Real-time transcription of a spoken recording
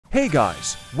Hey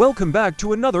guys, welcome back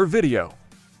to another video.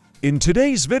 In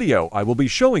today's video, I will be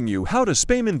showing you how to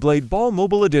spam in Blade Ball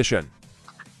Mobile Edition.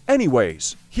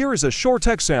 Anyways, here is a short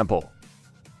example.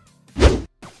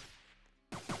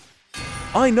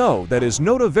 I know that is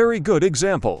not a very good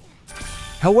example.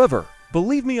 However,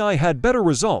 believe me, I had better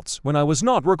results when I was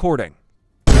not recording.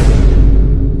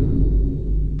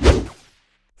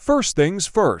 First things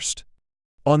first.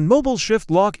 On mobile, shift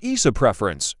lock ESA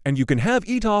preference and you can have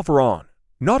it off or on.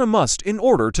 Not a must in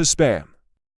order to spam.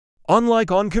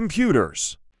 Unlike on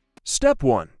computers. Step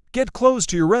 1. Get close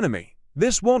to your enemy.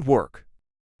 This won't work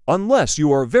unless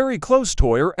you are very close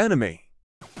to your enemy.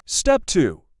 Step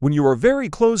 2. When you are very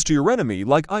close to your enemy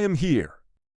like I am here,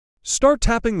 start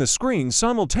tapping the screen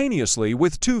simultaneously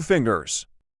with 2 fingers.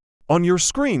 On your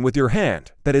screen with your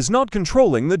hand that is not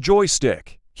controlling the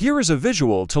joystick. Here is a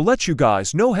visual to let you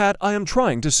guys know what I am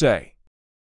trying to say.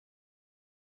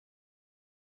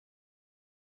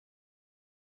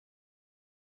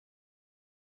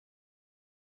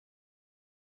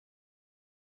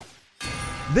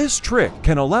 This trick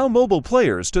can allow mobile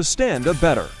players to stand a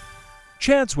better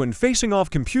chance when facing off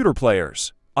computer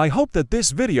players. I hope that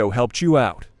this video helped you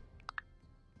out.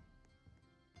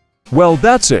 Well,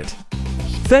 that's it.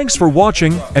 Thanks for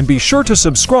watching and be sure to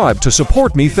subscribe to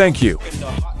support me. Thank you.